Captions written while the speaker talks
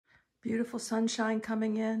Beautiful sunshine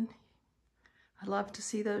coming in. I love to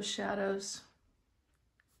see those shadows.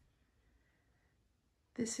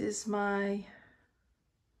 This is my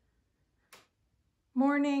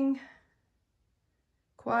morning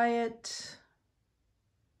quiet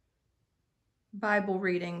Bible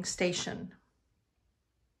reading station.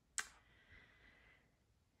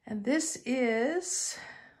 And this is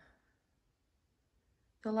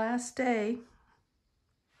the last day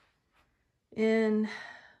in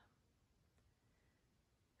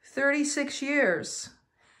 36 years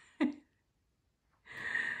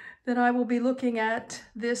that I will be looking at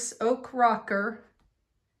this oak rocker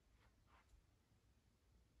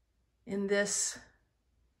in this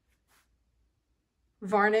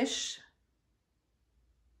varnish,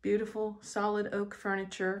 beautiful solid oak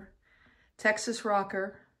furniture, Texas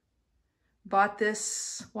rocker. Bought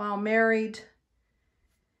this while married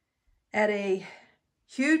at a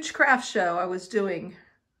huge craft show I was doing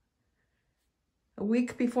a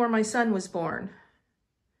week before my son was born.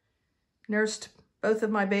 Nursed both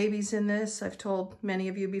of my babies in this, I've told many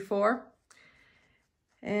of you before.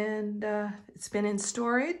 And it's been in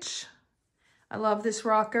storage. I love this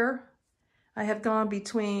rocker. I have gone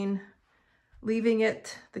between leaving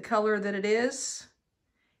it the color that it is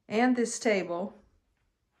and this table,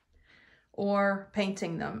 or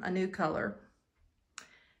painting them a new color.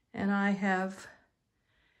 And I have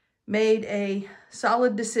made a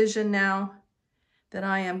solid decision now that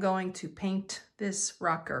I am going to paint this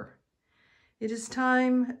rocker. It is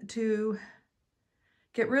time to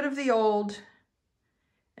get rid of the old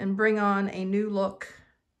and bring on a new look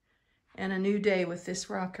and a new day with this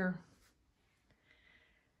rocker.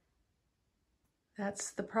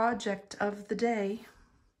 That's the project of the day.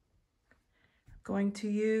 I'm going to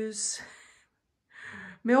use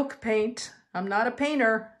milk paint. I'm not a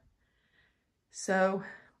painter, so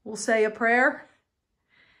we'll say a prayer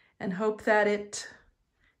and hope that it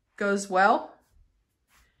goes well.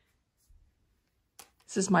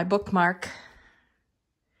 This is my bookmark.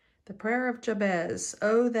 The prayer of Jabez.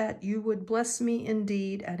 Oh, that you would bless me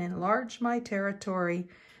indeed and enlarge my territory,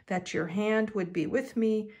 that your hand would be with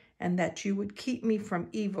me and that you would keep me from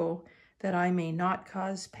evil, that I may not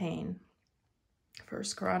cause pain.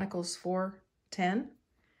 1 Chronicles 4:10,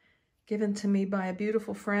 given to me by a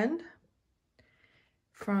beautiful friend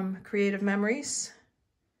from Creative Memories,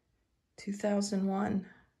 2001.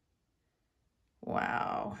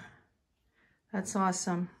 Wow, that's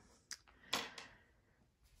awesome.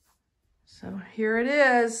 So here it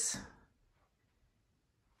is.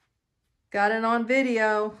 Got it on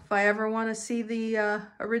video if I ever want to see the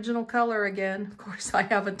original color again. Of course, I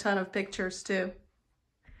have a ton of pictures too.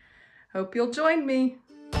 Hope you'll join me.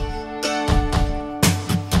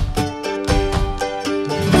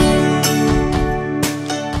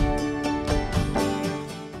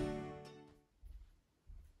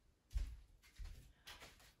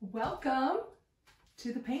 Welcome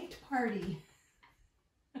to the paint party.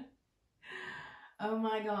 Oh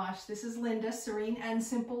my gosh, this is Linda, Serene and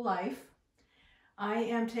Simple Life. I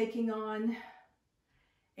am taking on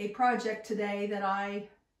a project today that I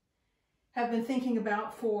have been thinking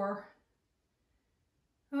about for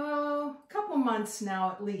a couple months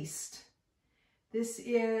now at least. This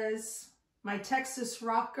is my Texas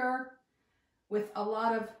rocker with a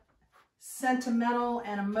lot of sentimental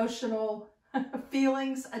and emotional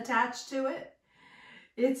feelings attached to it.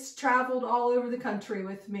 It's traveled all over the country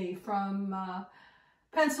with me from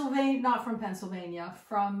Pennsylvania, not from Pennsylvania,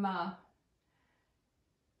 from,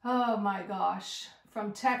 oh my gosh,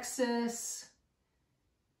 from Texas.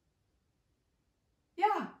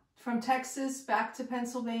 Yeah, from Texas back to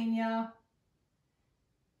Pennsylvania.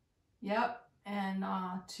 Yep, and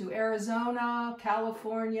to Arizona,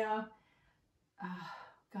 California,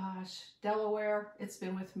 gosh, Delaware. It's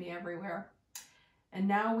been with me everywhere. And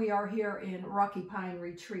now we are here in Rocky Pine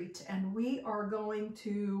Retreat, and we are going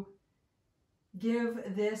to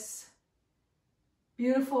give this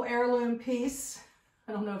beautiful heirloom piece,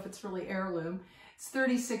 I don't know if it's really heirloom, it's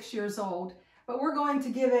 36 years old, but we're going to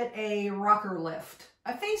give it a rocker lift,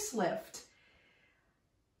 a facelift.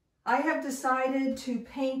 I have decided to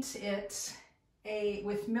paint it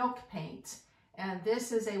with milk paint, and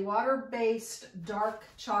this is a water-based dark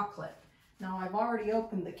chocolate. Now I've already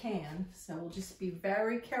opened the can, so we'll just be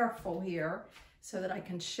very careful here so that I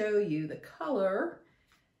can show you the color.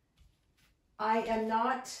 I am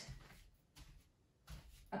not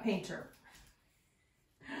a painter.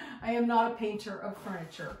 I am not a painter of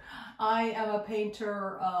furniture. I am a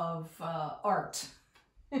painter of art.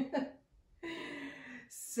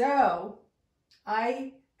 So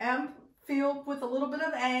I am filled with a little bit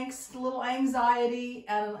of angst, a little anxiety,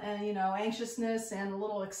 and you know, anxiousness and a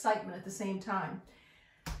little excitement at the same time.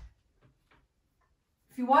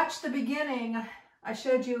 If you watched the beginning, I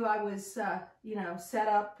showed you I was, you know, set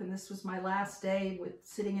up, and this was my last day with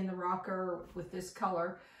sitting in the rocker with this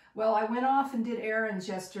color. Well, I went off and did errands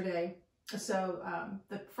yesterday. So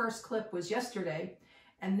the first clip was yesterday.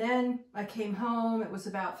 And then I came home, it was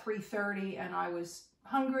about 3:30, and I was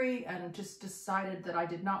hungry and just decided that I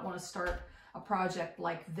did not want to start a project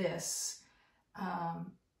like this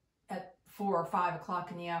at 4 or 5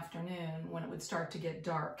 o'clock in the afternoon when it would start to get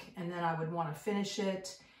dark, and then I would want to finish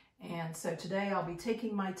it. And so today I'll be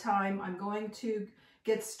taking my time. I'm going to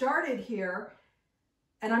get started here,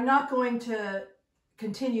 and I'm not going to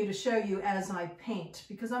continue to show you as I paint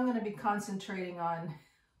because I'm going to be concentrating on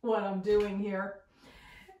what I'm doing here.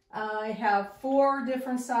 I have 4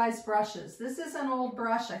 different size brushes. This is an old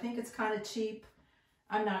brush. I think it's kind of cheap.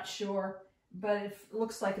 I'm not sure, but it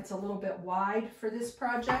looks like it's a little bit wide for this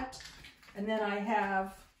project. And then I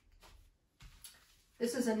have,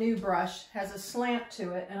 this is a new brush, has a slant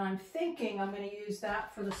to it, and I'm thinking I'm going to use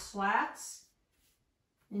that for the slats,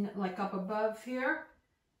 like up above here.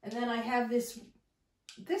 And then I have this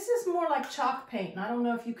is more like chalk paint, and I don't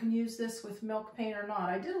know if you can use this with milk paint or not.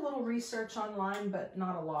 I did a little research online, but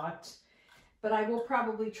not a lot. But I will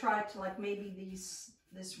probably try to, like, maybe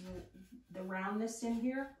the roundness in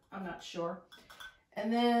here. I'm not sure.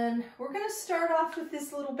 And then we're going to start off with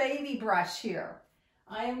this little baby brush here.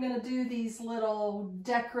 I am going to do these little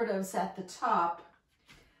decoratives at the top.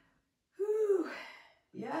 Whew,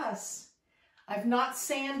 yes. I've not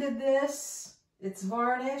sanded this. It's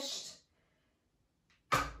varnished.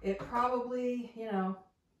 It probably, you know,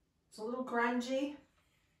 it's a little grungy.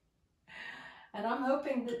 And I'm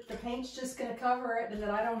hoping that the paint's just going to cover it and that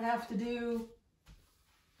I don't have to do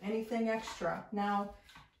anything extra. Now,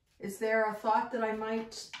 is there a thought that I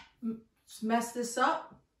might mess this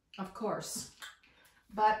up? Of course.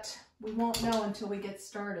 But we won't know until we get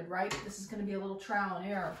started, right? This is going to be a little trial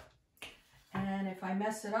and error. And if I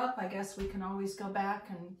mess it up, I guess we can always go back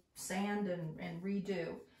and sand and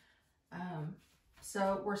redo.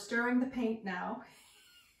 So we're stirring the paint now.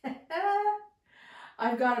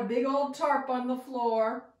 I've got a big old tarp on the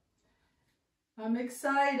floor. I'm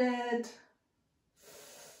excited.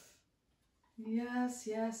 Yes,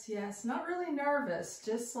 yes, yes. Not really nervous.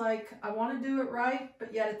 Just like I want to do it right,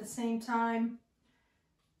 but yet at the same time,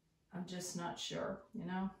 I'm just not sure, you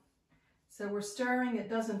know. So we're stirring. It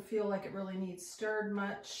doesn't feel like it really needs stirred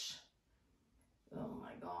much. Oh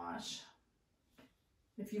my gosh.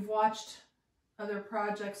 If you've watched other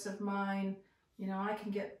projects of mine, you know, I can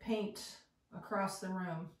get paint across the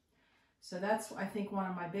room. So that's, I think, one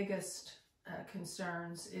of my biggest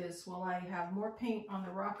concerns is, will I have more paint on the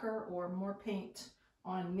rocker or more paint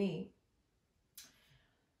on me?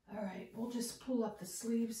 All right, we'll just pull up the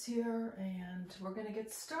sleeves here and we're going to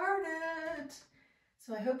get started.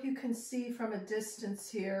 So I hope you can see from a distance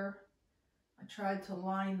here. I tried to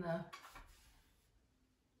line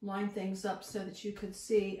things up so that you could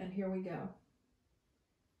see, and here we go.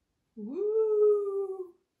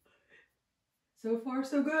 Woo! So far,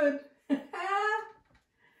 so good.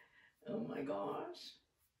 Oh my gosh.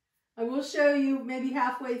 I will show you maybe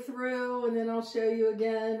halfway through, and then I'll show you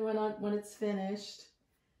again when it's finished.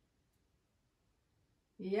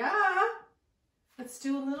 Yeah. Let's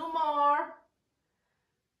do a little more.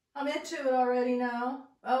 I'm into it already now.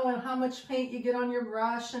 Oh, and how much paint you get on your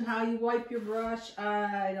brush and how you wipe your brush.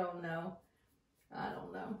 I don't know. I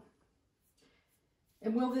don't know.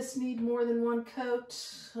 And will this need more than one coat?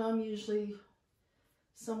 I'm usually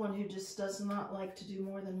someone who just does not like to do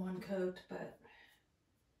more than one coat, but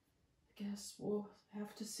I guess we'll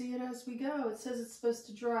have to see it as we go. It says it's supposed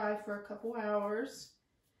to dry for a couple hours.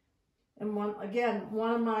 And one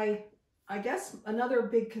of my, I guess another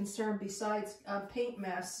big concern besides paint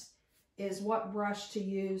mess is what brush to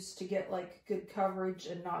use to get like good coverage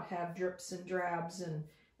and not have drips and drabs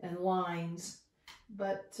and lines.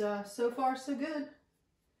 But so far so good.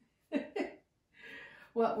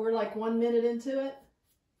 What, we're like 1 minute into it?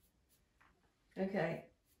 Okay.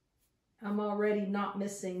 I'm already not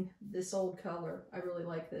missing this old color. I really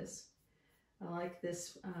like this. I like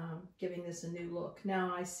this, giving this a new look.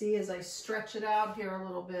 Now I see as I stretch it out here a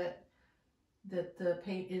little bit that the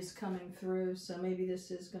paint is coming through, so maybe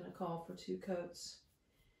this is going to call for 2 coats.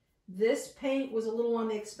 This paint was a little on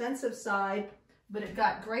the expensive side, but it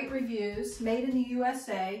got great reviews. Made in the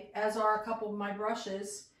USA, as are a couple of my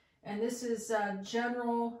brushes. And this is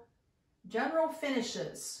General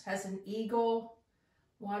Finishes. Has an eagle,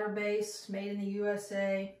 water-based, made in the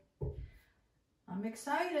USA. I'm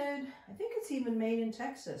excited. I think it's even made in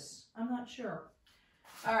Texas. I'm not sure.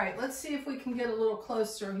 All right, let's see if we can get a little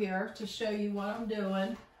closer here to show you what I'm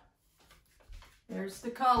doing. There's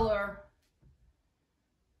the color.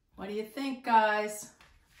 What do you think, guys?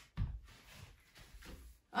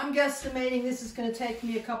 I'm guesstimating this is going to take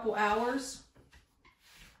me a couple hours.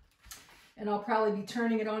 And I'll probably be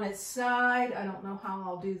turning it on its side. I don't know how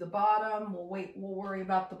I'll do the bottom. We'll worry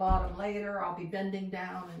about the bottom later. I'll be bending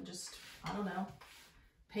down and just, I don't know,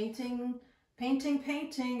 painting,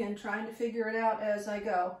 and trying to figure it out as I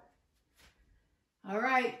go. All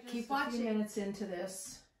right, keep watching. A few minutes into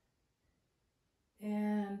this.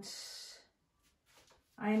 And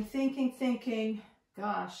I am thinking,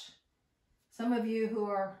 gosh, some of you who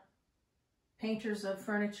are painters of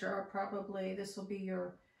furniture are probably, this will be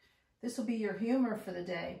your humor for the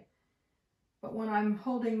day. But when I'm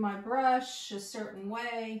holding my brush a certain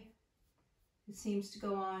way, it seems to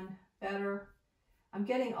go on better. I'm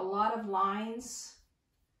getting a lot of lines.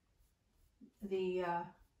 The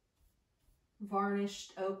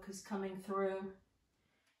varnished oak is coming through.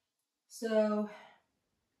 So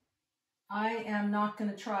I am not going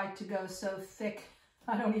to try to go so thick.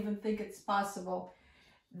 I don't even think it's possible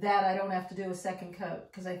that I don't have to do a second coat,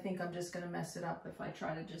 because I think I'm just going to mess it up if I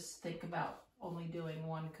try to just think about only doing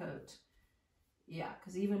one coat. Yeah,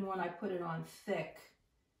 because even when I put it on thick,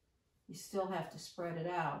 you still have to spread it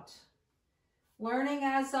out. Learning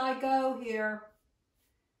as I go here.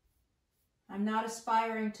 I'm not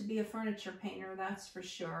aspiring to be a furniture painter, that's for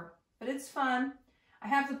sure. But it's fun. I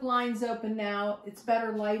have the blinds open now. It's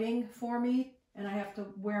better lighting for me. And I have to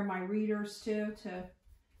wear my readers too,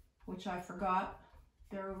 which I forgot.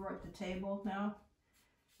 They're over at the table now.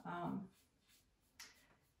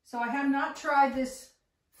 So I have not tried this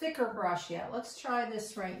thicker brush yet. Let's try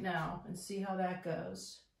this right now and see how that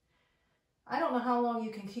goes. I don't know how long you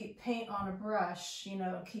can keep paint on a brush, you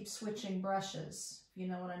know, keep switching brushes, if you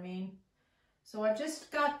know what I mean. So I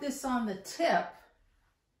just got this on the tip.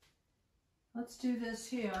 Let's do this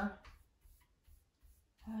here.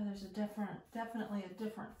 Oh, there's definitely a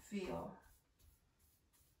different feel.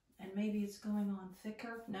 And maybe it's going on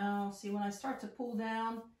thicker. No, see, when I start to pull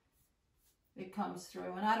down, it comes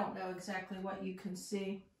through. And I don't know exactly what you can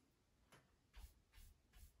see.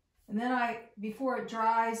 And then before it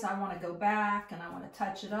dries, I want to go back and I want to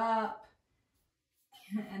touch it up.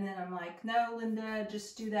 And then I'm like, no, Linda,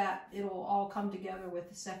 just do that. It'll all come together with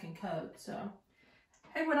the second coat. So,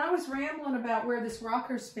 hey, when I was rambling about where this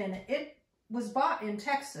rocker's been, it was bought in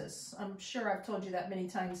Texas. I'm sure I've told you that many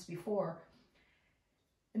times before.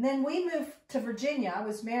 And then we moved to Virginia. I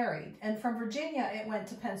was married. And from Virginia, it went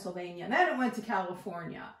to Pennsylvania. And then it went to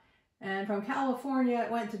California. And from California, it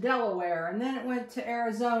went to Delaware. And then it went to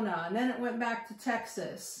Arizona. And then it went back to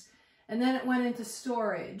Texas. And then it went into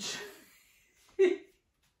storage.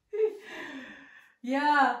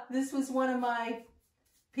 Yeah, this was one of my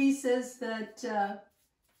pieces that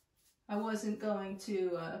I wasn't going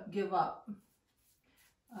to give up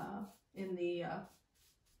in the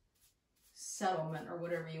settlement, or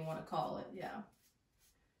whatever you want to call it. Yeah,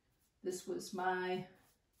 this was my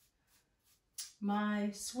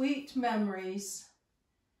sweet memories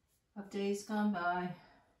of days gone by,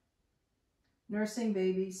 nursing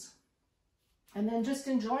babies, and then just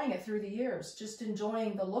enjoying it through the years, just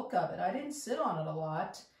enjoying the look of it. I didn't sit on it a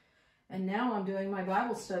lot, and now I'm doing my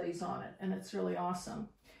Bible studies on it, and it's really awesome.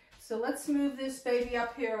 So let's move this baby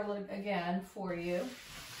up here a little again for you.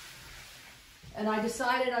 And I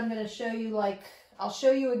decided I'm going to show you, I'll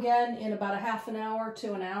show you again in about a half an hour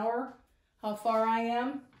to an hour how far I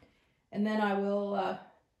am. And then I will,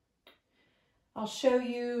 I'll show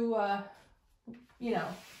you, you know,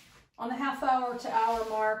 on the half hour to hour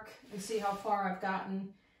mark and see how far I've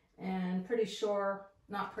gotten. And pretty sure,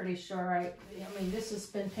 not pretty sure, I mean, this has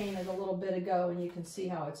been painted a little bit ago and you can see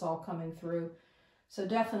how it's all coming through. So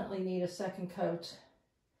definitely need a second coat.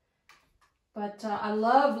 But I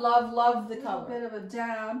love, love, love the color. A bit of a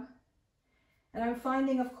dab. And I'm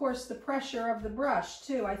finding, of course, the pressure of the brush,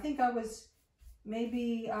 too. I think I was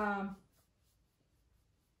maybe, you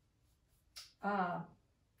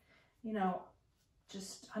know,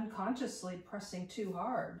 just unconsciously pressing too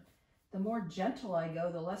hard. The more gentle I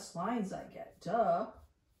go, the less lines I get. Duh.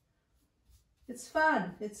 It's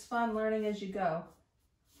fun. It's fun learning as you go.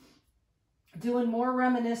 Doing more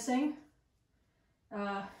reminiscing.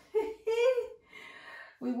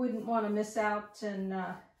 We wouldn't want to miss out, and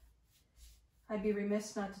I'd be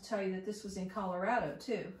remiss not to tell you that this was in Colorado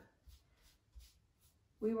too.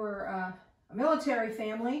 We were a military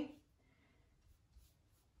family,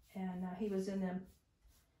 and he was in the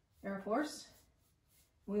Air Force,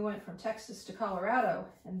 We went from Texas to Colorado,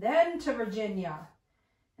 and then to Virginia,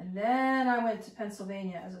 and then I went to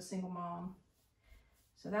Pennsylvania as a single mom.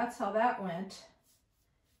 So that's how that went,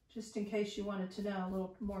 just in case you wanted to know a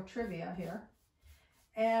little more trivia here.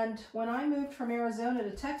 And when I moved from Arizona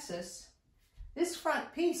to Texas, this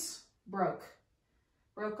front piece broke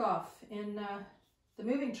off in the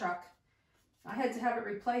moving truck. I had to have it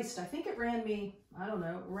replaced. I think it ran me, I don't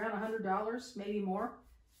know, around $100, maybe more.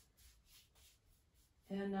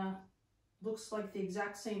 And looks like the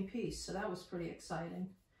exact same piece. So that was pretty exciting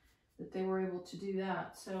that they were able to do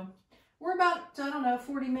that. So we're about, I don't know,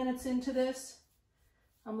 40 minutes into this.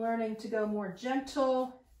 I'm learning to go more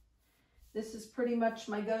gentle. This is pretty much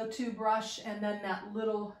my go-to brush, and then that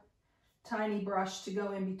little tiny brush to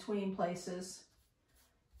go in between places.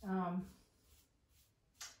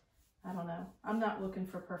 I don't know. I'm not looking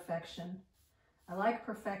for perfection. I like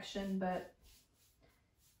perfection, but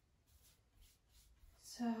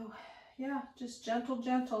so yeah, just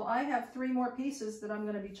gentle. I have 3 more pieces that I'm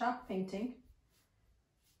going to be chalk painting.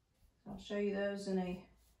 I'll show you those in a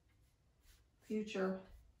future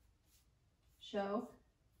show.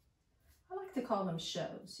 I like to call them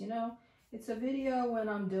shows, you know. It's a video when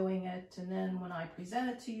I'm doing it, and then when I present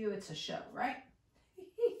it to you, it's a show, right?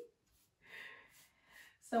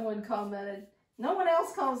 Someone commented, no one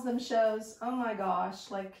else calls them shows. Oh my gosh,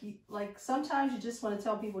 like sometimes you just want to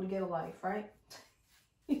tell people to get a life, right?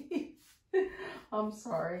 I'm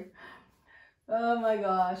sorry. Oh my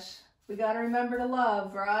gosh. We got to remember to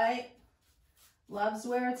love, right? Love's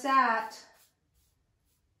where it's at.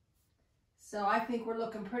 So I think we're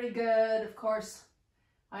looking pretty good. Of course,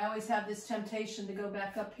 I always have this temptation to go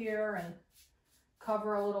back up here and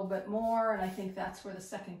cover a little bit more, and I think that's where the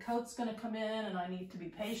second coat's going to come in, and I need to be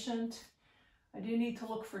patient. I do need to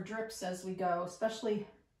look for drips as we go, especially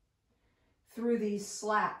through these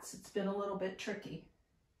slats. It's been a little bit tricky.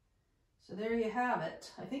 So there you have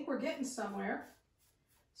it. I think we're getting somewhere.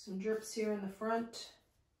 Some drips here in the front.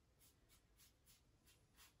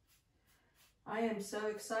 I am so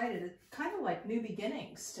excited. It's kind of like new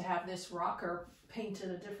beginnings to have this rocker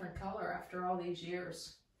painted a different color after all these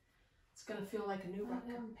years. It's going to feel like a new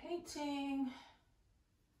rocker. I'm painting.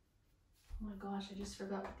 Oh my gosh, I just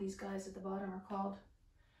forgot what these guys at the bottom are called.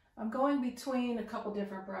 I'm going between a couple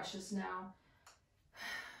different brushes now.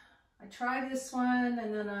 I try this one,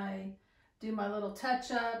 and then I do my little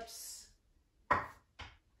touch-ups.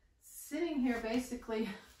 Sitting here basically,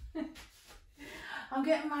 I'm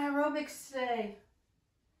getting my aerobics today.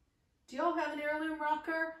 Do y'all have an heirloom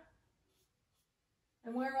rocker?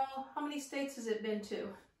 And how many states has it been to?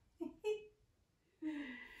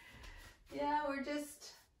 Yeah, we're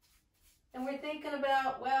thinking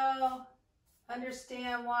about, well,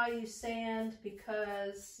 understand why you sand,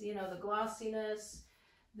 because, you know, the glossiness,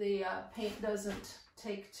 the paint doesn't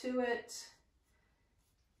take to it,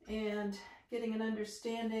 and getting an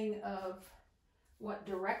understanding of what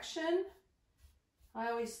direction. I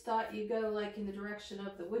always thought you go like in the direction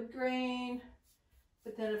of the wood grain,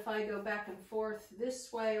 but then if I go back and forth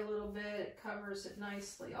this way a little bit, it covers it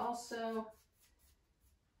nicely also.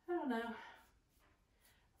 I don't know.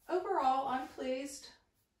 Overall, I'm pleased.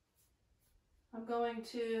 I'm going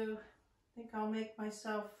to, I think I'll make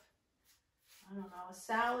myself, I don't know, a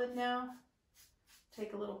salad now.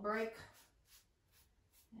 Take a little break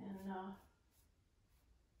and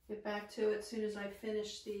get back to it as soon as I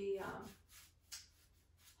finish the, I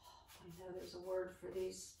know there's a word for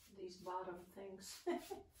these bottom things.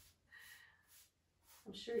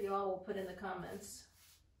 I'm sure you all will put in the comments.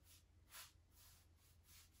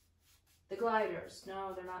 The gliders.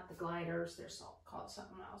 No, they're not the gliders. They're called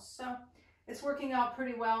something else. So it's working out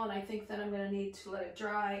pretty well, and I think that I'm going to need to let it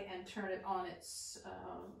dry and turn it on its,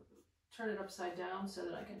 turn it upside down so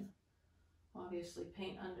that I can obviously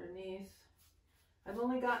paint underneath. I've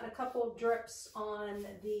only gotten a couple of drips on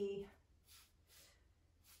the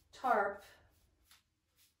tarp,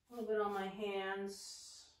 a little bit on my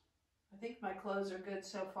hands. I think my clothes are good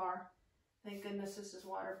so far. Thank goodness this is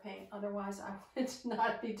water paint. Otherwise, I would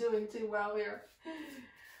not be doing too well here.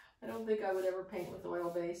 I don't think I would ever paint with oil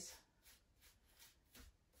base.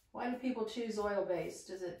 Why do people choose oil base?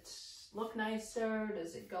 Does it look nicer?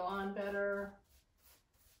 Does it go on better?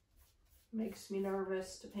 Makes me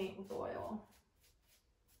nervous to paint with oil.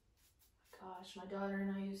 Gosh, my daughter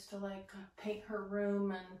and I used to like paint her room,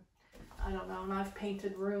 and I don't know, and I've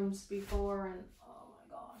painted rooms before, and oh my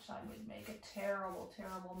gosh, I would make a terrible,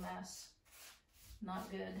 terrible mess.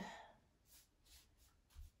 Not good.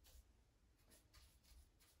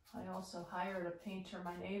 I also hired a painter,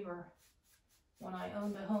 my neighbor, when I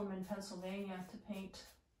owned a home in Pennsylvania, to paint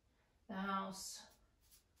the house.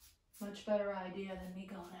 Much better idea than me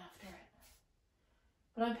going after it.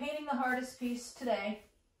 But I'm painting the hardest piece today.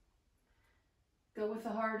 Go with the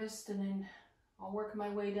hardest and then I'll work my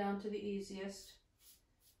way down to the easiest.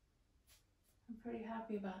 I'm pretty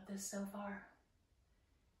happy about this so far.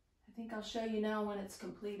 I think I'll show you now when it's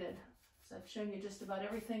completed. So I've shown you just about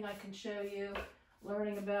everything I can show you,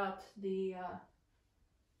 learning about the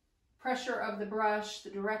pressure of the brush, the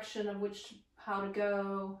direction of how to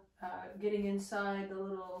go, getting inside the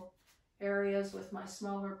little areas with my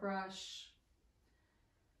smaller brush.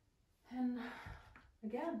 And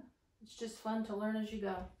again, it's just fun to learn as you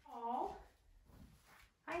go. Oh,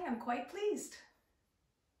 I am quite pleased.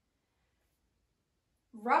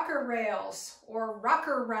 Rocker rails or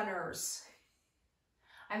rocker runners.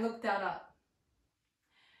 I looked that up.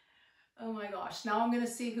 Oh my gosh, now I'm going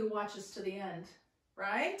to see who watches to the end,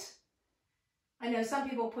 right? I know some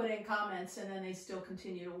people put in comments and then they still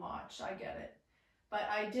continue to watch. I get it. But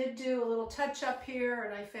I did do a little touch up here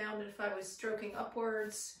and I found that if I was stroking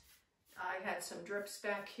upwards, I had some drips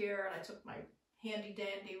back here and I took my handy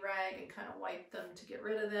dandy rag and kind of wiped them to get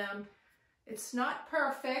rid of them. It's not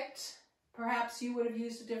perfect. Perhaps you would have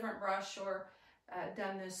used a different brush or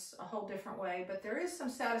done this a whole different way, but there is some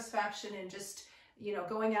satisfaction in just, you know,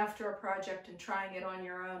 going after a project and trying it on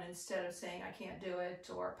your own instead of saying I can't do it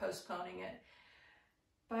or postponing it.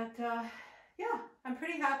 But yeah, I'm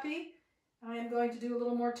pretty happy. I am going to do a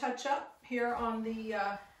little more touch up here on the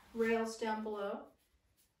rails down below.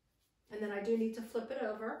 And then I do need to flip it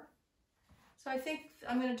over. So I think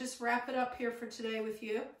I'm going to just wrap it up here for today with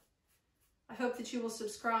you. I hope that you will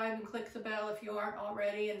subscribe and click the bell if you aren't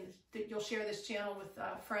already, and that you'll share this channel with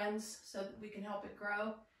friends so that we can help it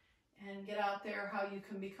grow and get out there how you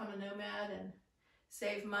can become a nomad and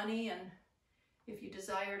save money. And if you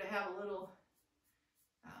desire to have a little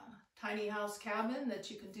tiny house cabin, that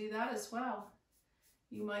you can do that as well.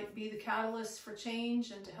 You might be the catalyst for change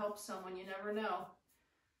and to help someone, you never know.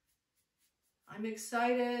 I'm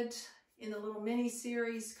excited in the little mini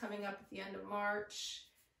series coming up at the end of March.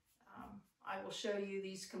 I will show you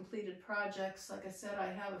these completed projects. Like I said, I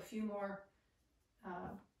have a few more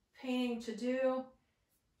painting to do.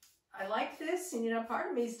 I like this, and you know, part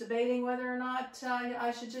of me is debating whether or not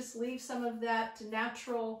I should just leave some of that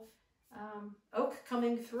natural oak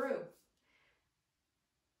coming through.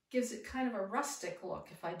 Gives it kind of a rustic look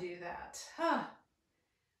if I do that. I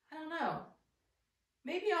don't know.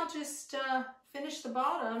 Maybe I'll just finish the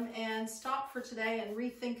bottom and stop for today and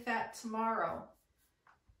rethink that tomorrow.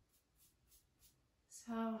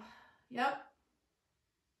 So, yep.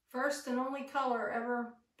 First and only color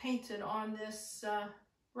ever painted on this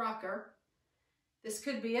rocker. This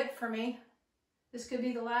could be it for me. This could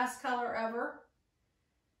be the last color ever.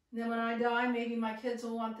 And then when I die, maybe my kids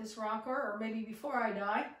will want this rocker, or maybe before I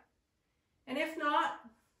die. And if not,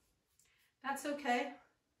 that's okay.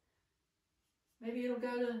 Maybe it'll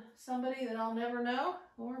go to somebody that I'll never know,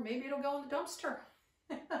 or maybe it'll go in the dumpster.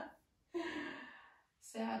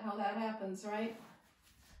 Sad how that happens, right?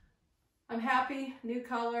 I'm happy, new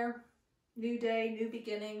color, new day, new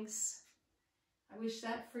beginnings. I wish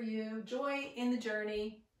that for you. Joy in the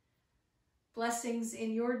journey, blessings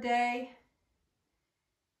in your day,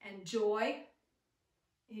 and joy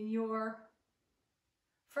in your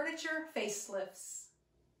furniture facelifts.